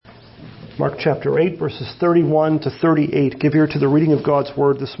Mark chapter 8, verses 31 to 38. Give ear to the reading of God's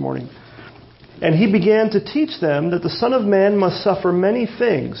word this morning. And he began to teach them that the Son of Man must suffer many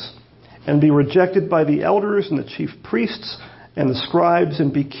things and be rejected by the elders and the chief priests and the scribes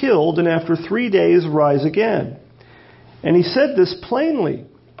and be killed, and after 3 days rise again. And he said this plainly.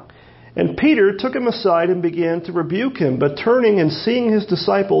 And Peter took him aside and began to rebuke him. But turning and seeing his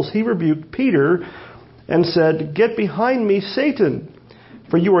disciples, he rebuked Peter and said, "Get behind me, Satan,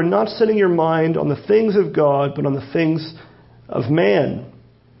 for you are not setting your mind on the things of God, but on the things of man."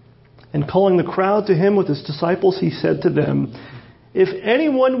 And calling the crowd to him with his disciples, he said to them, "If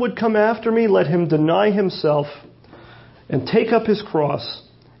anyone would come after me, let him deny himself and take up his cross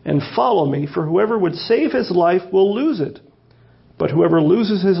and follow me. For whoever would save his life will lose it. But whoever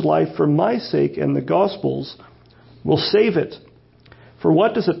loses his life for my sake and the gospel's will save it. For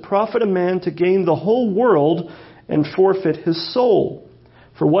what does it profit a man to gain the whole world and forfeit his soul?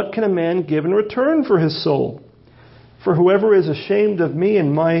 For what can a man give in return for his soul? For whoever is ashamed of me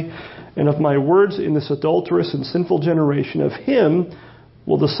and of my words in this adulterous and sinful generation, of him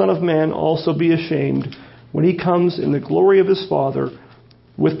will the Son of Man also be ashamed when he comes in the glory of his Father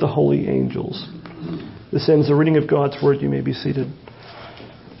with the holy angels." This ends the reading of God's word. You may be seated.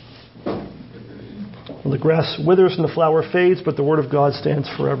 Well, the grass withers and the flower fades, but the word of God stands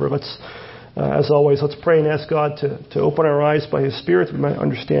forever. As always, let's pray and ask God to open our eyes by his Spirit that we might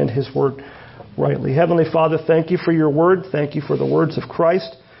understand his word rightly. Heavenly Father, thank you for your word. Thank you for the words of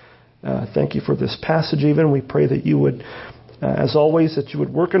Christ. Thank you for this passage even. We pray that you would, as always, that you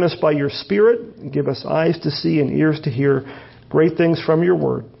would work in us by your Spirit and give us eyes to see and ears to hear great things from your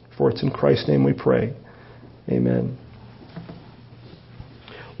word. For it's in Christ's name we pray. Amen.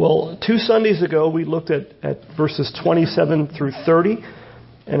 Well, 2 Sundays ago we looked at verses 27 through 30.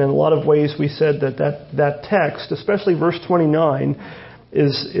 And in a lot of ways we said that text, especially verse 29,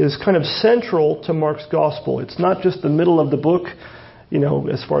 is kind of central to Mark's gospel. It's not just the middle of the book,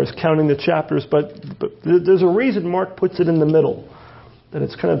 as far as counting the chapters, but there's a reason Mark puts it in the middle. That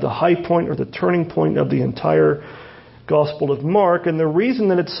it's kind of the high point or the turning point of the entire Gospel of Mark. And the reason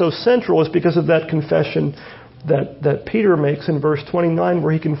that it's so central is because of that confession that Peter makes in verse 29,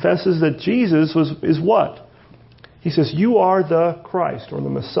 where he confesses that Jesus is what? He says, "You are the Christ," or the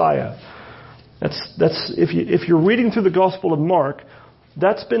Messiah. That's if you're reading through the Gospel of Mark,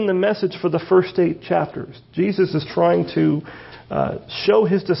 that's been the message for the first 8 chapters. Jesus is trying to show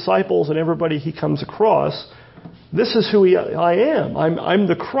his disciples and everybody he comes across, this is who I am. I'm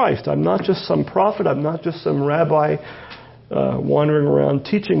the Christ. I'm not just some prophet. I'm not just some rabbi wandering around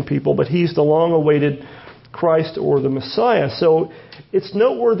teaching people, but he's the long-awaited Christ or the Messiah. So it's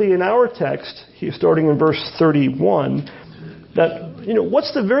noteworthy in our text, starting in verse 31, that,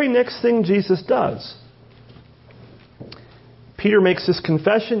 what's the very next thing Jesus does? Peter makes this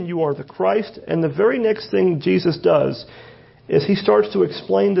confession, "You are the Christ," and the very next thing Jesus does is he starts to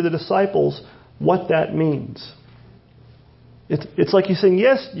explain to the disciples what that means. It's like he's saying,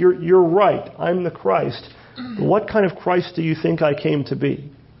 yes, you're right, I'm the Christ. But what kind of Christ do you think I came to be?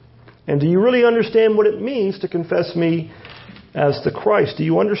 And do you really understand what it means to confess me as the Christ? Do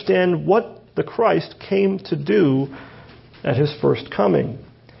you understand what the Christ came to do at his first coming?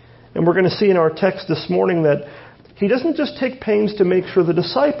 And we're going to see in our text this morning that he doesn't just take pains to make sure the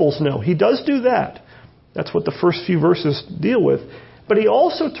disciples know. He does do that. That's what the first few verses deal with. But he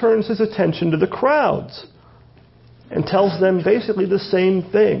also turns his attention to the crowds and tells them basically the same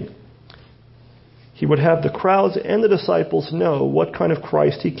thing. He would have the crowds and the disciples know what kind of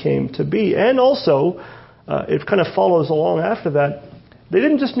Christ he came to be. And also, it kind of follows along after that, they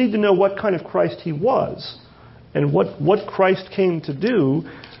didn't just need to know what kind of Christ he was and what Christ came to do.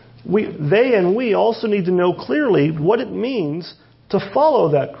 They and we also need to know clearly what it means to follow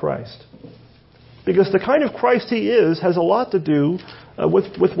that Christ. Because the kind of Christ he is has a lot to do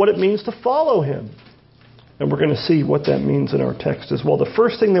with what it means to follow him. And we're going to see what that means in our text as well. The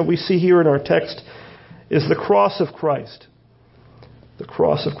first thing that we see here in our text is the cross of Christ. The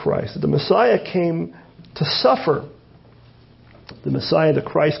cross of Christ. The Messiah came to suffer. The Messiah, the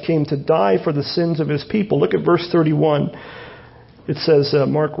Christ, came to die for the sins of his people. Look at verse 31. It says,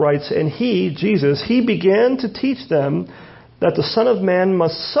 Mark writes, "And he, Jesus, he began to teach them that the Son of Man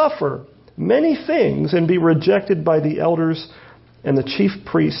must suffer many things and be rejected by the elders and the chief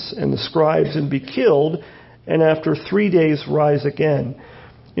priests and the scribes and be killed, and after 3 days rise again."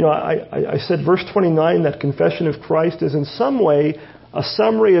 I said verse 29, that confession of Christ is in some way a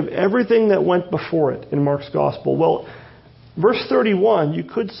summary of everything that went before it in Mark's gospel. Well, verse 31, you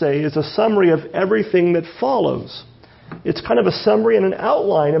could say, is a summary of everything that follows. It's kind of a summary and an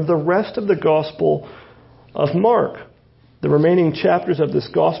outline of the rest of the gospel of Mark. The remaining chapters of this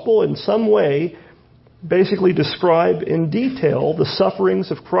gospel in some way basically describe in detail the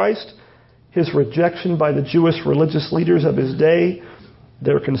sufferings of Christ, his rejection by the Jewish religious leaders of his day,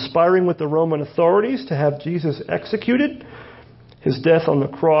 their conspiring with the Roman authorities to have Jesus executed, his death on the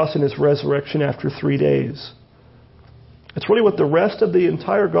cross, and his resurrection after 3 days. It's really what the rest of the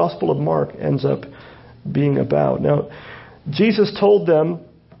entire Gospel of Mark ends up being about. Now, Jesus told them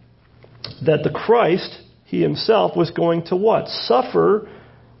that the Christ, he himself, was going to what? Suffer,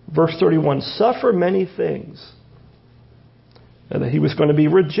 verse 31, suffer many things. And that he was going to be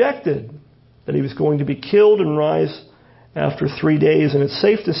rejected, that he was going to be killed and rise after 3 days. And it's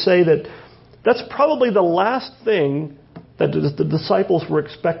safe to say that that's probably the last thing that the disciples were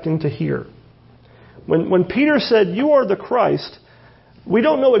expecting to hear. When Peter said, "You are the Christ," we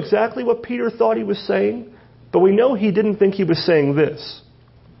don't know exactly what Peter thought he was saying, but we know he didn't think he was saying this.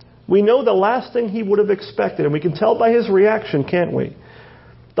 We know the last thing he would have expected, and we can tell by his reaction, can't we?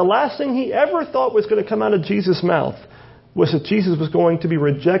 The last thing he ever thought was going to come out of Jesus' mouth was that Jesus was going to be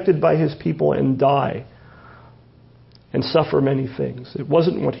rejected by his people and die and suffer many things. It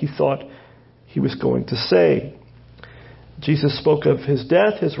wasn't what he thought he was going to say. Jesus spoke of his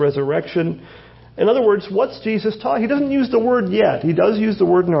death, his resurrection. In other words, what's Jesus taught? He doesn't use the word yet. He does use the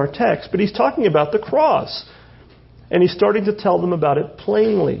word in our text, but he's talking about the cross. And he's starting to tell them about it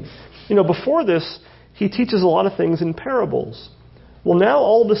plainly. Before this, he teaches a lot of things in parables. Well, now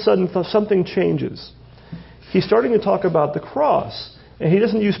all of a sudden something changes. He's starting to talk about the cross. And he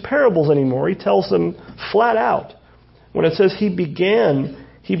doesn't use parables anymore. He tells them flat out. When it says he began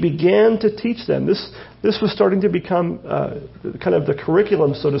to teach them. This was starting to become kind of the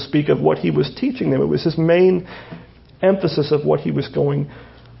curriculum, so to speak, of what he was teaching them. It was his main emphasis of what he was going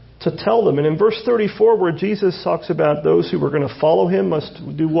to tell them. And in verse 34, where Jesus talks about those who were going to follow him must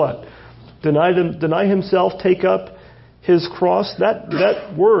do what? Deny himself, take up his cross.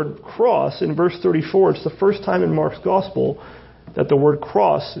 That word cross in verse 34, it's the first time in Mark's gospel that the word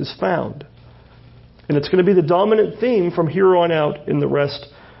cross is found. And it's going to be the dominant theme from here on out in the rest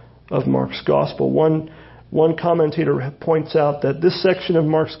of Mark's gospel. One commentator points out that this section of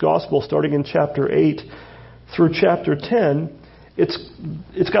Mark's gospel, starting in chapter 8 through chapter 10,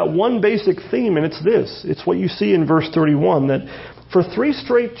 it's got one basic theme, and it's this. It's what you see in verse 31, that for 3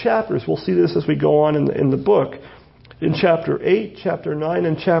 straight chapters, we'll see this as we go on in the book, in chapter 8, chapter 9,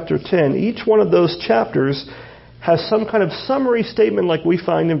 and chapter 10, each one of those chapters has some kind of summary statement like we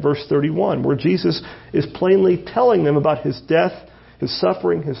find in verse 31, where Jesus is plainly telling them about his death, his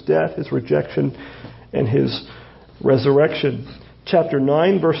suffering, his death, his rejection, and his resurrection. Chapter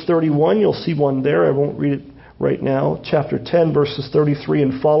 9, verse 31, you'll see one there. I won't read it right now. Chapter 10, verses 33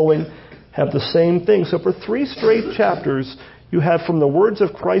 and following have the same thing. So for 3 straight chapters, you have from the words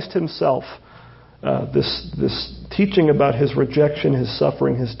of Christ himself this teaching about his rejection, his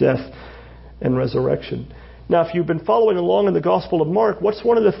suffering, his death, and resurrection. Now, if you've been following along in the Gospel of Mark, what's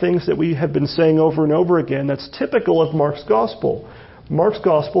one of the things that we have been saying over and over again that's typical of Mark's Gospel? Mark's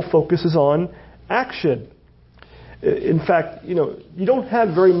Gospel focuses on action. In fact, you don't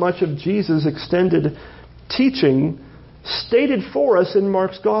have very much of Jesus' extended teaching stated for us in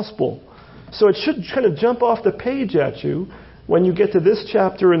Mark's Gospel. So it should kind of jump off the page at you when you get to this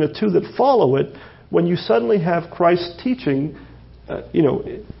chapter and the 2 that follow it, when you suddenly have Christ's teaching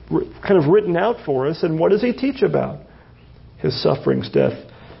kind of written out for us. And what does he teach about? His sufferings, death,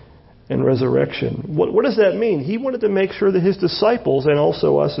 and resurrection. What does that mean? He wanted to make sure that his disciples, and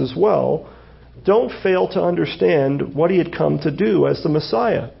also us as well, don't fail to understand what he had come to do as the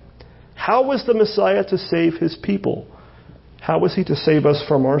Messiah. How was the Messiah to save his people? How was he to save us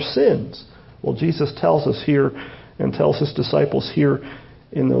from our sins? Well, Jesus tells us here and tells his disciples here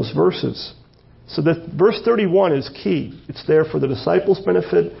in those verses. So that verse 31 is key. It's there for the disciples'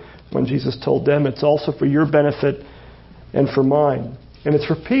 benefit when Jesus told them. It's also for your benefit and for mine. And it's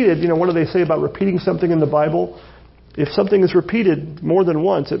repeated. What do they say about repeating something in the Bible? If something is repeated more than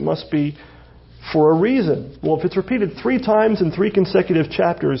once, it must be for a reason. Well, if it's repeated 3 times in 3 consecutive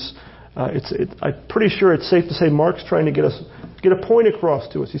chapters, I'm pretty sure it's safe to say Mark's trying to get a point across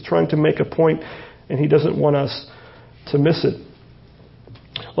to us. He's trying to make a point, and he doesn't want us to miss it.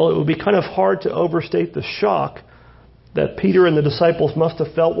 Well, it would be kind of hard to overstate the shock that Peter and the disciples must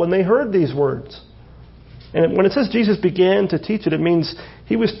have felt when they heard these words. And when it says Jesus began to teach it, it means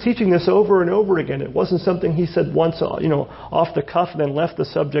he was teaching this over and over again. It wasn't something he said once, off the cuff and then let the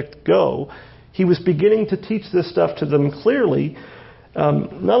subject go. He was beginning to teach this stuff to them clearly.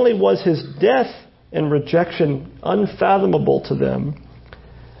 Not only was his death and rejection unfathomable to them,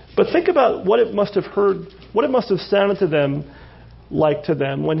 but think about what it must have sounded to them like to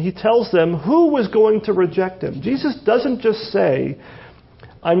them when he tells them who was going to reject him. Jesus doesn't just say,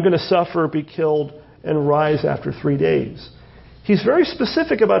 I'm going to suffer, be killed, and rise after 3 days. He's very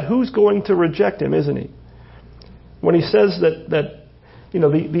specific about who's going to reject him, isn't he? When he says that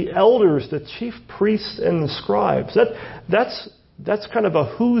the elders, the chief priests, and the scribes, that's kind of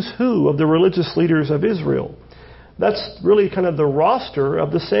a who's who of the religious leaders of Israel. That's really kind of the roster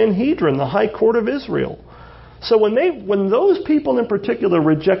of the Sanhedrin, the high court of Israel. So when those people in particular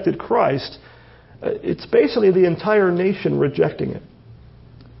rejected Christ, it's basically the entire nation rejecting it.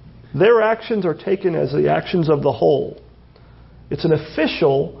 Their actions are taken as the actions of the whole. It's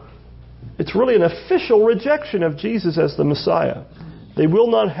really an official rejection of Jesus as the Messiah. They will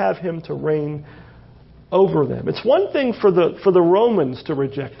not have him to reign over them. It's one thing for the Romans to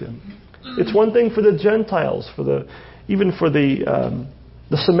reject him. It's one thing for the Gentiles, even for the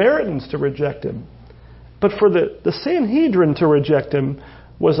Samaritans to reject him. But for the Sanhedrin to reject him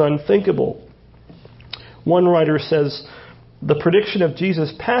was unthinkable. One writer says, the prediction of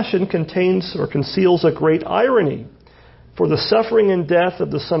Jesus' passion contains or conceals a great irony. For the suffering and death of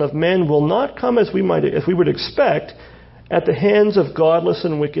the Son of Man will not come as we would expect at the hands of godless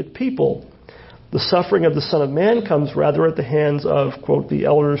and wicked people. The suffering of the Son of Man comes rather at the hands of, quote, the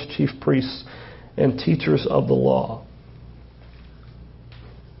elders, chief priests, and teachers of the law.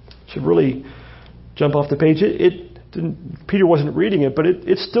 Should really jump off the page. Peter wasn't reading it, but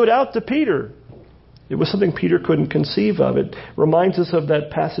it stood out to Peter. It was something Peter couldn't conceive of. It reminds us of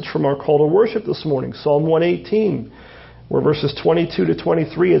that passage from our call to worship this morning, Psalm 118, where verses 22 to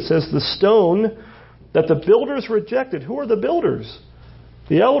 23, it says, the stone that the builders rejected. Who are the builders?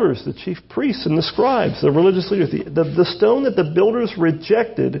 The elders, the chief priests, and the scribes, the religious leaders. The stone that the builders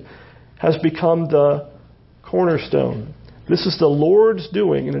rejected has become the cornerstone. This is the Lord's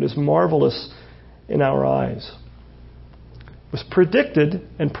doing, and it is marvelous in our eyes. It was predicted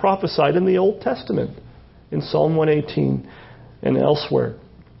and prophesied in the Old Testament, in Psalm 118 and elsewhere.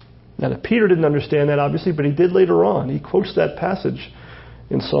 Now, Peter didn't understand that, obviously, but he did later on. He quotes that passage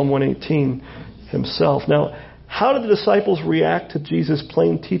in Psalm 118 himself. Now, how did the disciples react to Jesus'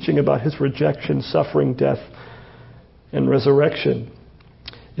 plain teaching about his rejection, suffering, death, and resurrection?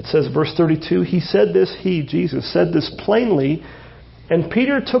 It says, verse 32, Jesus, said this plainly, and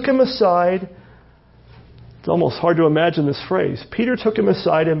Peter took him aside. It's almost hard to imagine this phrase. Peter took him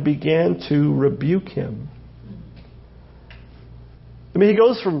aside and began to rebuke him. I mean, he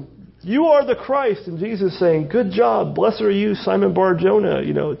goes from, you are the Christ, and Jesus saying, good job, blessed are you, Simon Bar-Jonah,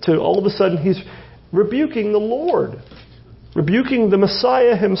 to all of a sudden he's rebuking the Lord, rebuking the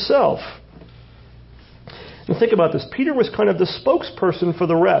Messiah himself. And think about this. Peter was kind of the spokesperson for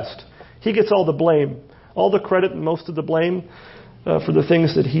the rest. He gets all the blame, all the credit and most of the blame for the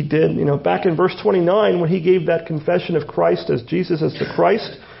things that he did. Back in verse 29, when he gave that confession of Christ as Jesus as the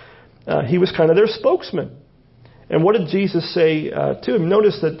Christ, he was kind of their spokesman. And what did Jesus say to him?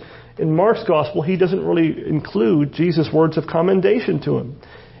 Notice that in Mark's gospel, he doesn't really include Jesus' words of commendation to him.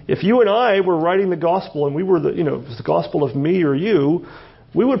 If you and I were writing the gospel and we were it was the gospel of me or you,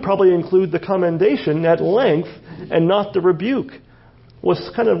 we would probably include the commendation at length and not the rebuke. Well, it's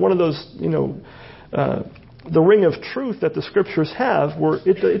kind of one of those, the ring of truth that the scriptures have, where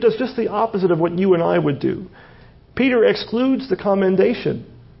it does just the opposite of what you and I would do. Peter excludes the commendation.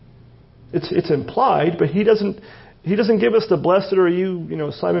 It's implied, but he doesn't give us the blessed are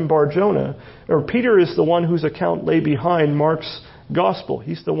you, Simon Bar-Jonah. Or Peter is the one whose account lay behind Mark's gospel.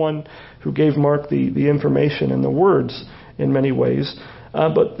 He's the one who gave Mark the information and the words in many ways.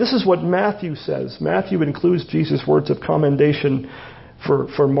 But this is what Matthew says. Matthew includes Jesus' words of commendation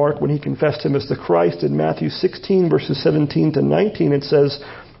for Mark when he confessed him as the Christ. In Matthew 16, verses 17 to 19, it says,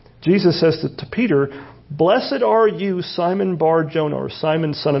 Jesus says to Peter, blessed are you, Simon Bar-Jonah, or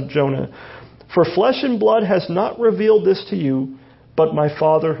Simon, son of Jonah, for flesh and blood has not revealed this to you, but my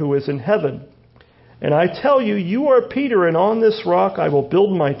Father who is in heaven. And I tell you, you are Peter, and on this rock I will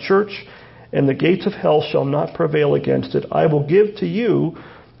build my church, and the gates of hell shall not prevail against it. I will give to you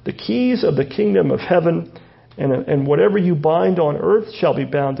the keys of the kingdom of heaven, and whatever you bind on earth shall be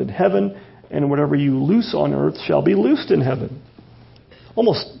bound in heaven, and whatever you loose on earth shall be loosed in heaven.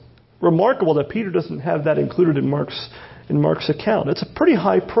 Almost remarkable that Peter doesn't have that included in Mark's account. It's a pretty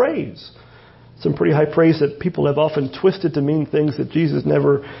high praise. Some pretty high praise that people have often twisted to mean things that Jesus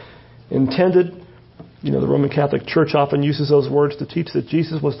never intended. The Roman Catholic Church often uses those words to teach that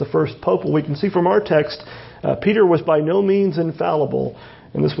Jesus was the first pope. Well, we can see from our text, Peter was by no means infallible,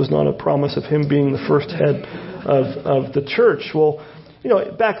 and this was not a promise of him being the first head of the church. Well,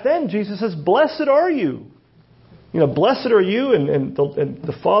 back then Jesus says, blessed are you. Blessed are you, and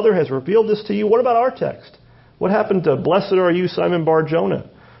the Father has revealed this to you. What about our text? What happened to blessed are you, Simon Bar-Jonah?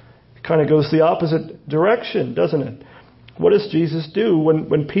 It kind of goes the opposite direction, doesn't it? What does Jesus do?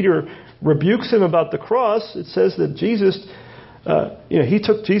 When Peter rebukes him about the cross, it says that Jesus, he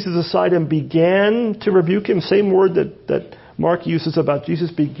took Jesus aside and began to rebuke him. Same word that Mark uses about Jesus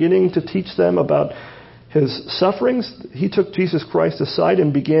beginning to teach them about his sufferings. He took Jesus Christ aside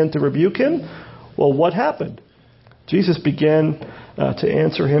and began to rebuke him. Well, what happened? Jesus began to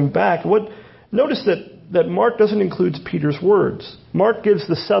answer him back. Notice that Mark doesn't include Peter's words. Mark gives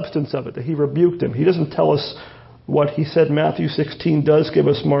the substance of it, that he rebuked him. He doesn't tell us what he said. Matthew 16 does give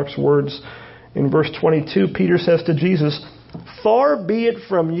us Mark's words. In verse 22, Peter says to Jesus, "Far be it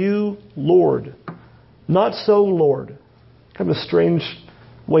from you, Lord. Not so, Lord." Kind of a strange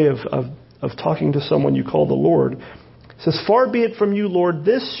way of talking to someone you call the Lord. It says, "Far be it from you, Lord.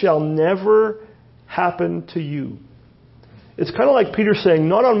 This shall never happen to you." It's kind of like Peter saying,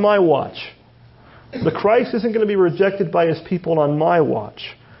 not on my watch. The Christ isn't going to be rejected by his people on my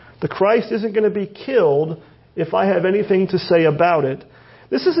watch. The Christ isn't going to be killed if I have anything to say about it.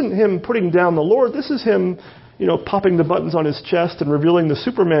 This isn't him putting down the Lord. This is him, popping the buttons on his chest and revealing the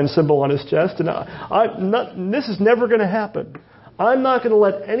Superman symbol on his chest. And this is never going to happen. I'm not going to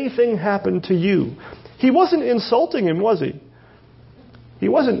let anything happen to you. He wasn't insulting him, was he? He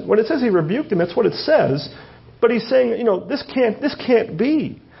wasn't. When it says he rebuked him, that's what it says. But he's saying, this can't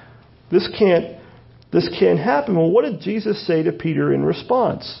be. This can't happen. Well, what did Jesus say to Peter in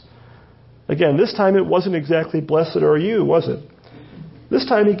response? Again, this time it wasn't exactly "blessed are you," was it? This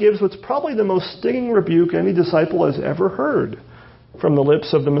time he gives what's probably the most stinging rebuke any disciple has ever heard from the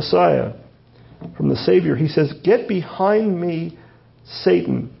lips of the Messiah, from the Savior. He says, "Get behind me,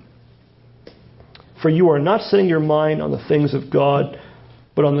 Satan, for you are not setting your mind on the things of God,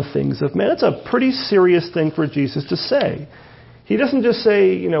 but on the things of man." That's a pretty serious thing for Jesus to say. He doesn't just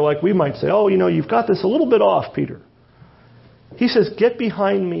say, like we might say, "Oh, you've got this a little bit off, Peter." He says, "Get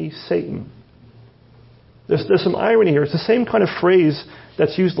behind me, Satan." There's some irony here. It's the same kind of phrase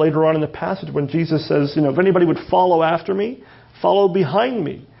that's used later on in the passage when Jesus says, if anybody would follow after me, follow behind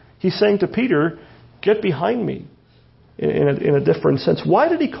me. He's saying to Peter, get behind me in a different sense. Why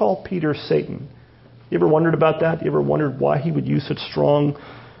did he call Peter Satan? You ever wondered about that? You ever wondered why he would use such strong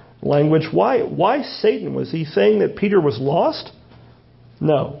language? Why Satan? Was he saying that Peter was lost?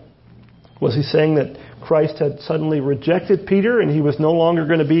 No. Was he saying that Christ had suddenly rejected Peter and he was no longer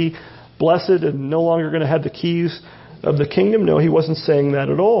going to be blessed and no longer going to have the keys of the kingdom? No, he wasn't saying that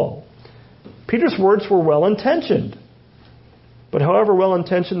at all. Peter's words were well-intentioned. But however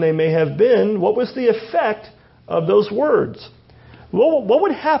well-intentioned they may have been, what was the effect of those words? What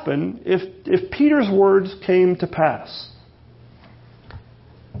would happen if Peter's words came to pass?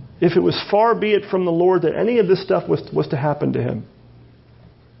 If it was far be it from the Lord that any of this stuff was to happen to him?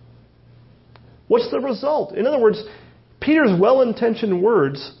 What's the result? In other words, Peter's well-intentioned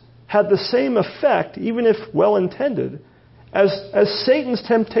words had the same effect, even if well-intended, as Satan's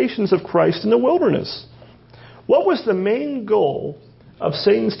temptations of Christ in the wilderness. What was the main goal of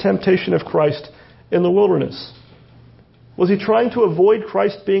Satan's temptation of Christ in the wilderness? Was he trying to avoid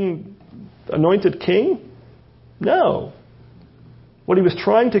Christ being anointed king? No. What he was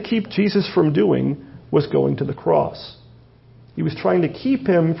trying to keep Jesus from doing was going to the cross. He was trying to keep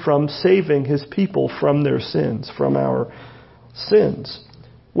him from saving his people from their sins, from our sins.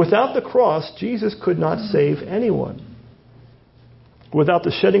 Without the cross, Jesus could not save anyone. Without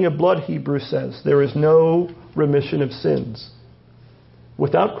the shedding of blood, Hebrews says, there is no remission of sins.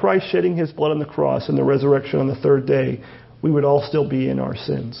 Without Christ shedding his blood on the cross and the resurrection on the third day, we would all still be in our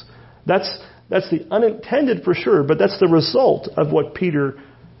sins. That's the unintended for sure, but that's the result of what Peter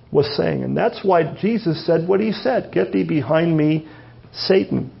was saying. And that's why Jesus said what he said, "Get thee behind me,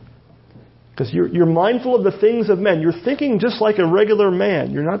 Satan." Because you're mindful of the things of men. You're thinking just like a regular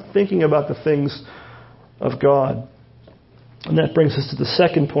man. You're not thinking about the things of God. And that brings us to the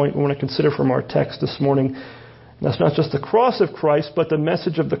second point we want to consider from our text this morning. And that's not just the cross of Christ, but the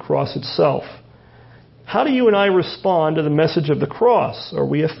message of the cross itself. How do you and I respond to the message of the cross? Are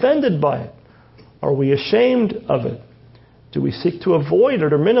we offended by it? Are we ashamed of it? Do we seek to avoid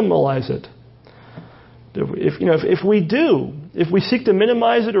it or minimize it? If we seek to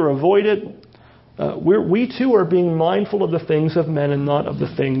minimize it or avoid it, we too are being mindful of the things of men and not of the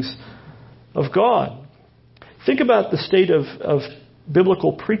things of God. Think about the state of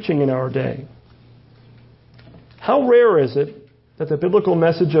biblical preaching in our day. How rare is it that the biblical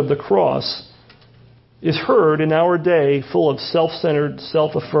message of the cross is heard in our day full of self-centered,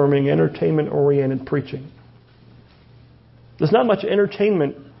 self-affirming, entertainment-oriented preaching? There's not much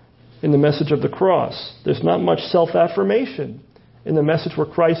entertainment in the message of the cross. There's not much self-affirmation in the message where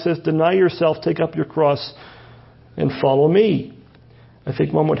Christ says, deny yourself, take up your cross, and follow me. I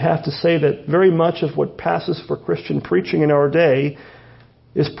think one would have to say that very much of what passes for Christian preaching in our day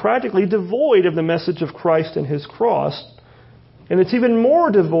is practically devoid of the message of Christ and his cross, and it's even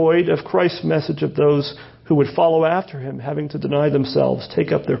more devoid of Christ's message of those who would follow after him, having to deny themselves,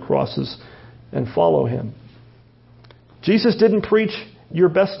 take up their crosses, and follow him. Jesus didn't preach your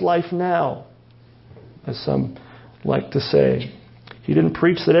best life now, as some like to say. He didn't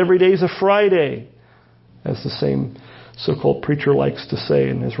preach that every day is a Friday, as the same so-called preacher likes to say,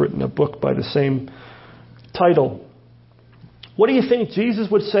 and has written a book by the same title. What do you think Jesus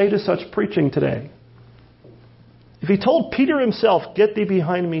would say to such preaching today? If he told Peter himself, "Get thee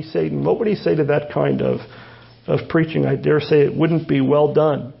behind me, Satan," what would he say to that kind of preaching? I dare say it wouldn't be, "Well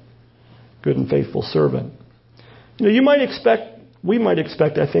done, good and faithful servant." You know, we might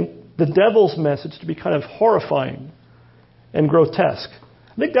expect, I think, the devil's message to be kind of horrifying and grotesque.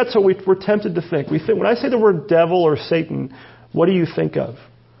 I think that's what we're tempted to think. We think, when I say the word devil or Satan, what do you think of?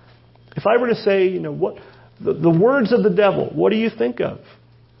 If I were to say, what the words of the devil, what do you think of?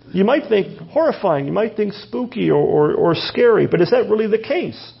 You might think horrifying, you might think spooky or scary, but is that really the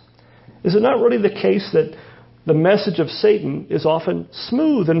case? Is it not really the case that the message of Satan is often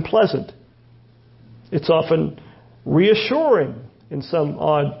smooth and pleasant? It's often reassuring in some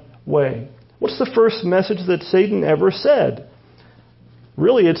odd way. What's the first message that Satan ever said?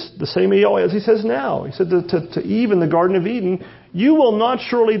 Really, it's the same as he says now. He said to Eve in the Garden of Eden, "You will not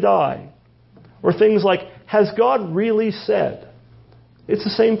surely die." Or things like, "Has God really said?" It's the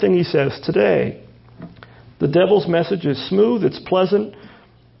same thing he says today. The devil's message is smooth, it's pleasant,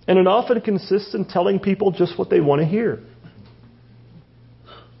 and it often consists in telling people just what they want to hear.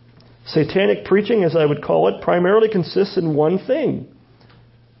 Satanic preaching, as I would call it, primarily consists in one thing.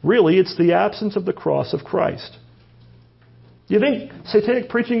 Really, it's the absence of the cross of Christ. Do you think satanic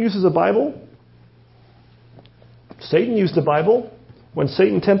preaching uses a Bible? Satan used the Bible. When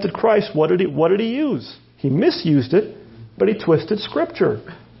Satan tempted Christ, what did he use? He misused it, but he twisted Scripture.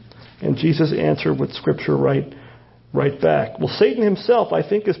 And Jesus answered with Scripture right back. Well, Satan himself, I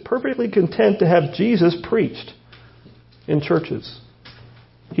think, is perfectly content to have Jesus preached in churches.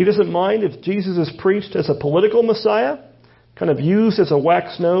 He doesn't mind if Jesus is preached as a political Messiah, kind of used as a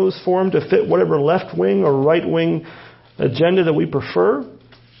wax nose for him to fit whatever left-wing or right-wing agenda that we prefer.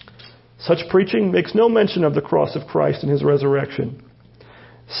 Such preaching makes no mention of the cross of Christ and his resurrection.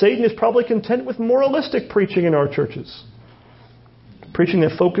 Satan is probably content with moralistic preaching in our churches. Preaching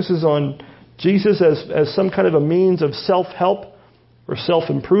that focuses on Jesus as some kind of a means of self-help or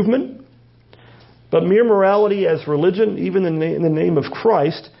self-improvement. But mere morality as religion, even in the name of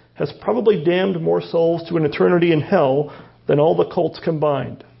Christ, has probably damned more souls to an eternity in hell than all the cults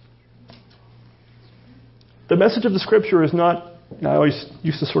combined. The message of the Scripture is not, I always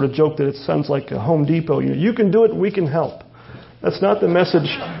used to sort of joke that it sounds like a Home Depot. You can do it, we can help. That's not the message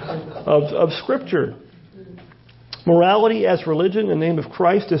of Scripture. Morality as religion in the name of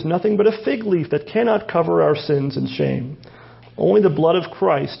Christ is nothing but a fig leaf that cannot cover our sins and shame. Only the blood of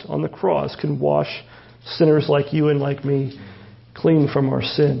Christ on the cross can wash sinners like you and like me clean from our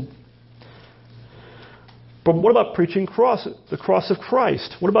sin. But what about preaching the cross of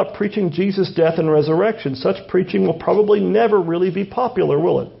Christ? What about preaching Jesus' death and resurrection? Such preaching will probably never really be popular,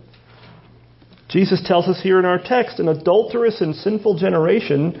 will it? Jesus tells us here in our text, an adulterous and sinful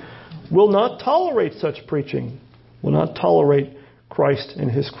generation will not tolerate such preaching, will not tolerate Christ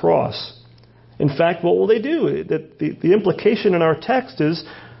and his cross. In fact, what will they do? The implication in our text is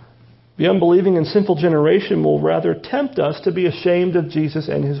the unbelieving and sinful generation will rather tempt us to be ashamed of Jesus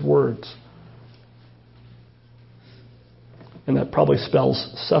and his words. And that probably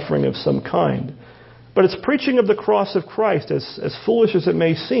spells suffering of some kind. But it's preaching of the cross of Christ, as foolish as it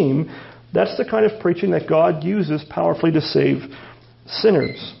may seem, that's the kind of preaching that God uses powerfully to save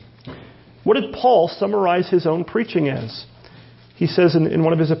sinners. What did Paul summarize his own preaching as? He says in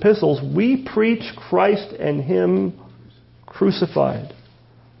one of his epistles, "We preach Christ and him crucified."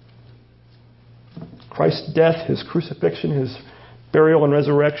 Christ's death, his crucifixion, his burial and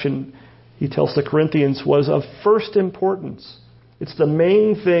resurrection, he tells the Corinthians, was of first importance. It's the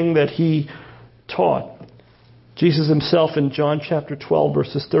main thing that he taught. Jesus himself in John chapter 12,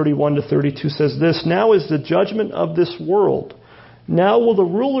 verses 31 to 32 says this, "Now is the judgment of this world. Now will the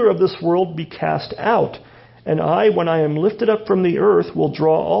ruler of this world be cast out. And I, when I am lifted up from the earth, will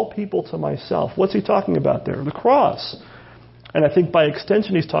draw all people to myself." What's he talking about there? The cross. And I think by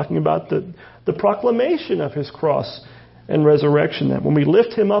extension he's talking about the proclamation of his cross and resurrection. That when we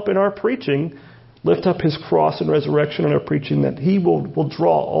lift him up in our preaching, lift up his cross and resurrection in our preaching, that he will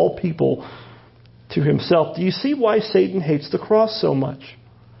draw all people to himself. Do you see why Satan hates the cross so much?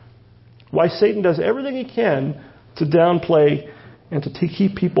 Why Satan does everything he can to downplay and to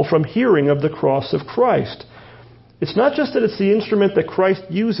keep people from hearing of the cross of Christ. It's not just that it's the instrument that Christ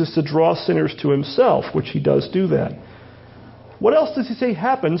uses to draw sinners to himself, which he does do that. What else does he say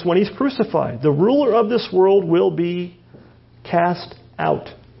happens when he's crucified? The ruler of this world will be cast out,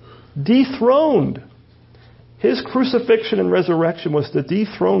 dethroned. His crucifixion and resurrection was the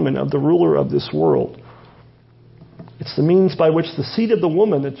dethronement of the ruler of this world. It's the means by which the seed of the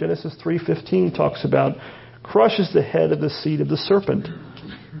woman that Genesis 3:15 talks about crushes the head of the seed of the serpent.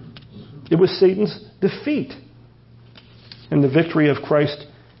 It was Satan's defeat and the victory of Christ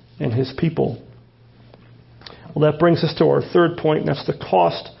and his people. Well, that brings us to our third point, and that's the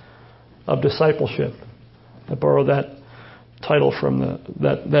cost of discipleship. I borrow that title from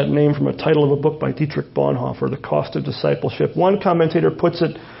that name from a title of a book by Dietrich Bonhoeffer, The Cost of Discipleship. One commentator puts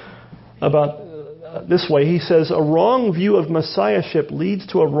it about this way. He says, a wrong view of messiahship leads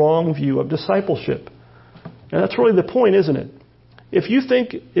to a wrong view of discipleship. And that's really the point, isn't it? If you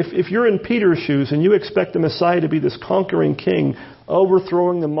think, if you're in Peter's shoes and you expect the Messiah to be this conquering king,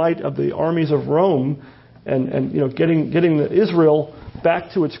 overthrowing the might of the armies of Rome and getting Israel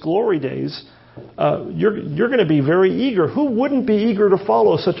back to its glory days, you're going to be very eager. Who wouldn't be eager to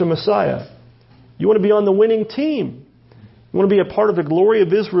follow such a Messiah? You want to be on the winning team. You want to be a part of the glory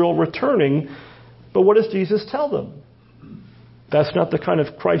of Israel returning. But what does Jesus tell them? That's not the kind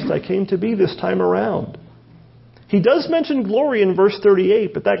of Christ I came to be this time around. He does mention glory in verse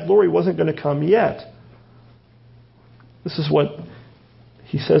 38, but that glory wasn't going to come yet. This is what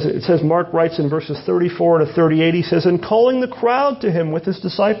he says. It says, Mark writes in verses 34 to 38, he says, and calling the crowd to him with his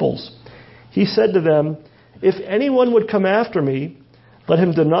disciples, he said to them, if anyone would come after me, let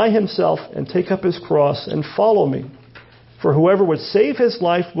him deny himself and take up his cross and follow me. For whoever would save his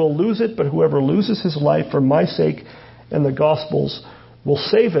life will lose it, but whoever loses his life for my sake and the gospel's will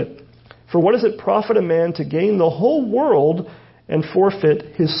save it. For what does it profit a man to gain the whole world and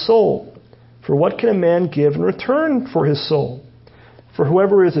forfeit his soul? For what can a man give in return for his soul? For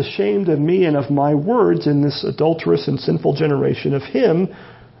whoever is ashamed of me and of my words in this adulterous and sinful generation, of him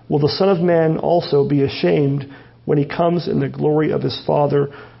will the Son of Man also be ashamed when he comes in the glory of his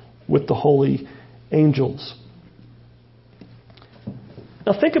Father with the holy angels.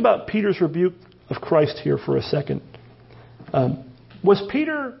 Now think about Peter's rebuke of Christ here for a second. Was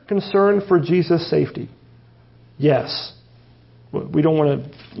Peter concerned for Jesus' safety? Yes. We don't want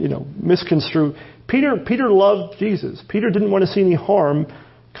to, misconstrue. Peter loved Jesus. Peter didn't want to see any harm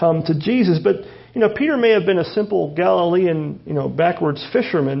come to Jesus. But, Peter may have been a simple Galilean, backwards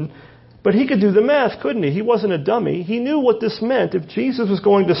fisherman, but he could do the math, couldn't he? He wasn't a dummy. He knew what this meant. If Jesus was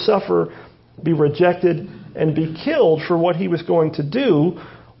going to suffer, be rejected, and be killed for what he was going to do,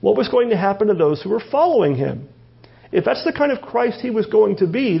 what was going to happen to those who were following him? If that's the kind of Christ he was going to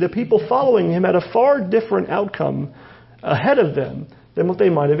be, the people following him had a far different outcome ahead of them than what they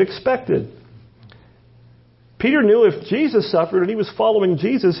might have expected. Peter knew if Jesus suffered and he was following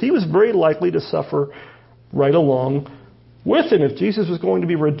Jesus, he was very likely to suffer right along with him. If Jesus was going to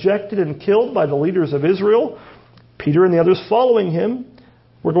be rejected and killed by the leaders of Israel, Peter and the others following him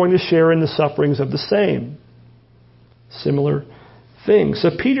were going to share in the sufferings of the same. Similar things. So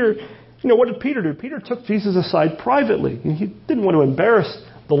Peter... what did Peter do? Peter took Jesus aside privately. He didn't want to embarrass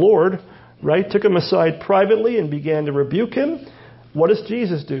the Lord, right? Took him aside privately and began to rebuke him. What does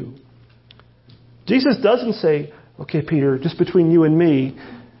Jesus do? Jesus doesn't say, okay, Peter, just between you and me.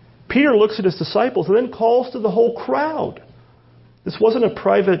 Peter looks at his disciples and then calls to the whole crowd. This wasn't a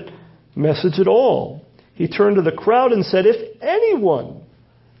private message at all. He turned to the crowd and said, if anyone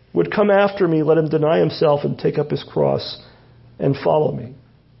would come after me, let him deny himself and take up his cross and follow me.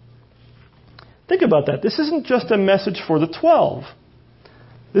 Think about that. This isn't just a message for the 12.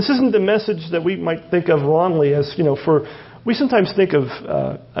 This isn't the message that we might think of wrongly as, we sometimes think of,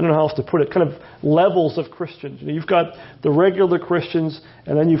 I don't know how else to put it, kind of levels of Christians. You've got the regular Christians,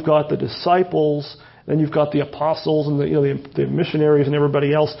 and then you've got the disciples, then you've got the apostles and the missionaries and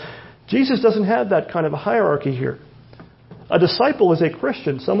everybody else. Jesus doesn't have that kind of a hierarchy here. A disciple is a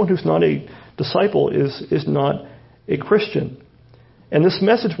Christian. Someone who's not a disciple is not a Christian. And this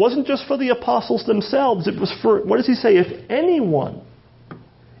message wasn't just for the apostles themselves. It was for, what does he say? If anyone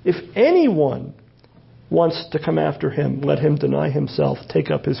wants to come after him, let him deny himself,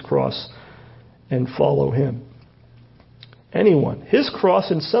 take up his cross, and follow him. Anyone. His cross,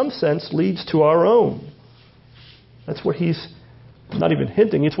 in some sense, leads to our own. That's what he's not even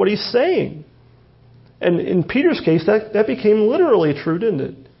hinting. It's what he's saying. And in Peter's case, that became literally true, didn't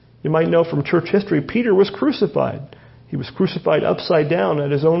it? You might know from church history, Peter was crucified. He was crucified upside down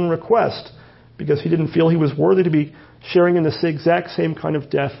at his own request because he didn't feel he was worthy to be sharing in this exact same kind of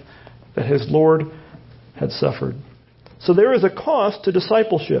death that his Lord had suffered. So there is a cost to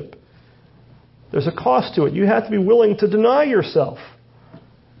discipleship. There's a cost to it. You have to be willing to deny yourself.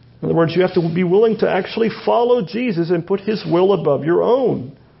 In other words, you have to be willing to actually follow Jesus and put His will above your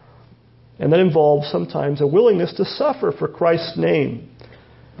own. And that involves sometimes a willingness to suffer for Christ's name,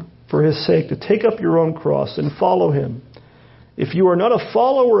 for His sake, to take up your own cross and follow Him. If you are not a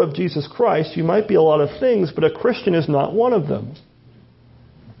follower of Jesus Christ, you might be a lot of things, but a Christian is not one of them.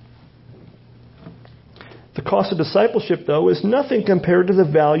 The cost of discipleship, though, is nothing compared to the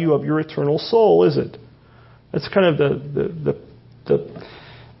value of your eternal soul, is it? That's kind of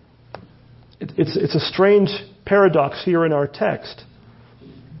it's a strange paradox here in our text.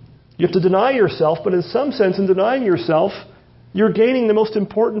 You have to deny yourself, but in some sense, in denying yourself, you're gaining the most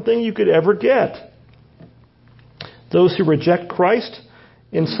important thing you could ever get. Those who reject Christ,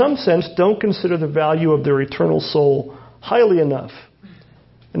 in some sense, don't consider the value of their eternal soul highly enough.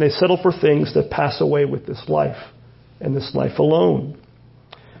 And they settle for things that pass away with this life, and this life alone.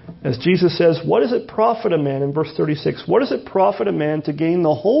 As Jesus says, what does it profit a man, in verse 36, what does it profit a man to gain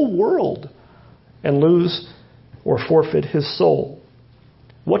the whole world and lose or forfeit his soul?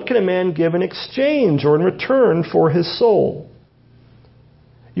 What can a man give in exchange or in return for his soul?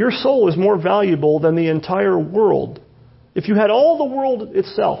 Your soul is more valuable than the entire world. If you had all the world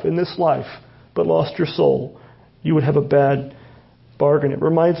itself in this life, but lost your soul, you would have a bad bargain. It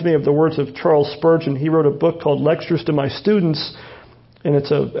reminds me of the words of Charles Spurgeon. He wrote a book called Lectures to My Students, and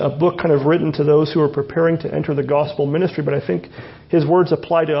it's a book kind of written to those who are preparing to enter the gospel ministry, but I think his words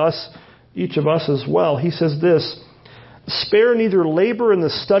apply to us, each of us as well. He says this, "Spare neither labor in the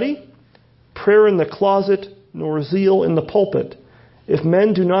study, prayer in the closet, nor zeal in the pulpit. If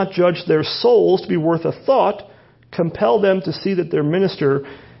men do not judge their souls to be worth a thought, compel them to see that their minister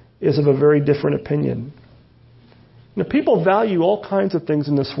is of a very different opinion." Now, people value all kinds of things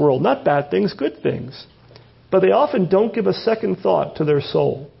in this world, not bad things, good things. But they often don't give a second thought to their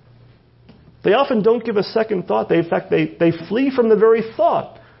soul. They often don't give a second thought. In fact, they flee from the very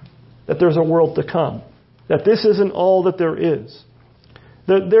thought that there's a world to come, that this isn't all that there is.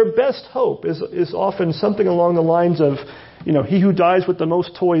 Their best hope is often something along the lines of, he who dies with the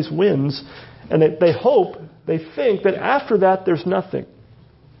most toys wins. And they think that after that there's nothing.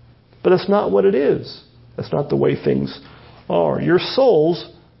 But that's not what it is. That's not the way things are. Your souls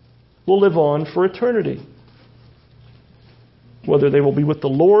will live on for eternity. Whether they will be with the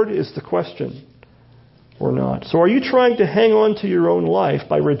Lord is the question, or not. So are you trying to hang on to your own life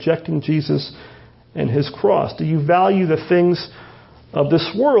by rejecting Jesus and His cross? Do you value the things of this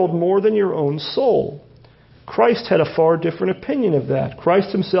world more than your own soul? Christ had a far different opinion of that.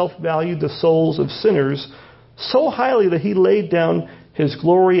 Christ Himself valued the souls of sinners so highly that He laid down His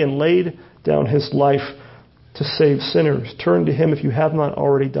glory and laid down His life to save sinners. Turn to Him if you have not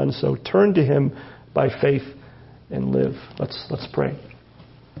already done so. Turn to Him by faith and live. Let's pray.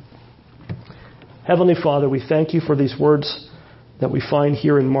 Heavenly Father, we thank You for these words that we find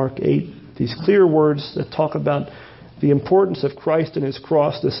here in Mark 8, these clear words that talk about the importance of Christ and His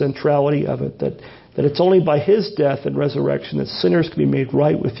cross, the centrality of it, that it's only by His death and resurrection that sinners can be made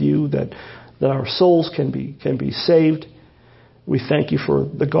right with You, that our souls can be saved. We thank You for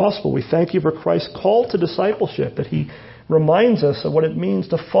the gospel. We thank You for Christ's call to discipleship, that He reminds us of what it means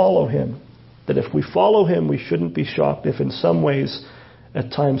to follow Him. That if we follow Him, we shouldn't be shocked if in some ways,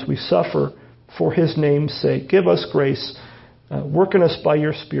 at times, we suffer for His name's sake. Give us grace. Work in us by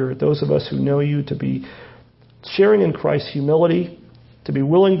Your Spirit, those of us who know You, to be sharing in Christ's humility, to be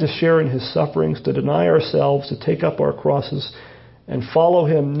willing to share in His sufferings, to deny ourselves, to take up our crosses and follow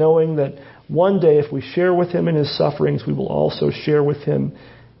Him, knowing that one day if we share with Him in His sufferings, we will also share with Him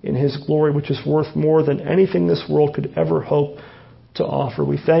in His glory, which is worth more than anything this world could ever hope to offer.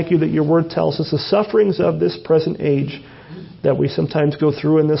 We thank You that Your Word tells us the sufferings of this present age that we sometimes go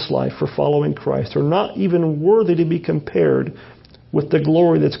through in this life for following Christ are not even worthy to be compared with the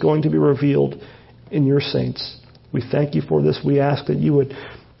glory that's going to be revealed in Your saints. We thank You for this. We ask that You would,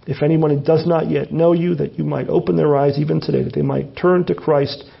 if anyone does not yet know You, that You might open their eyes even today, that they might turn to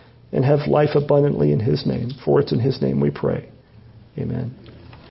Christ and have life abundantly in His name. For it's in His name we pray. Amen.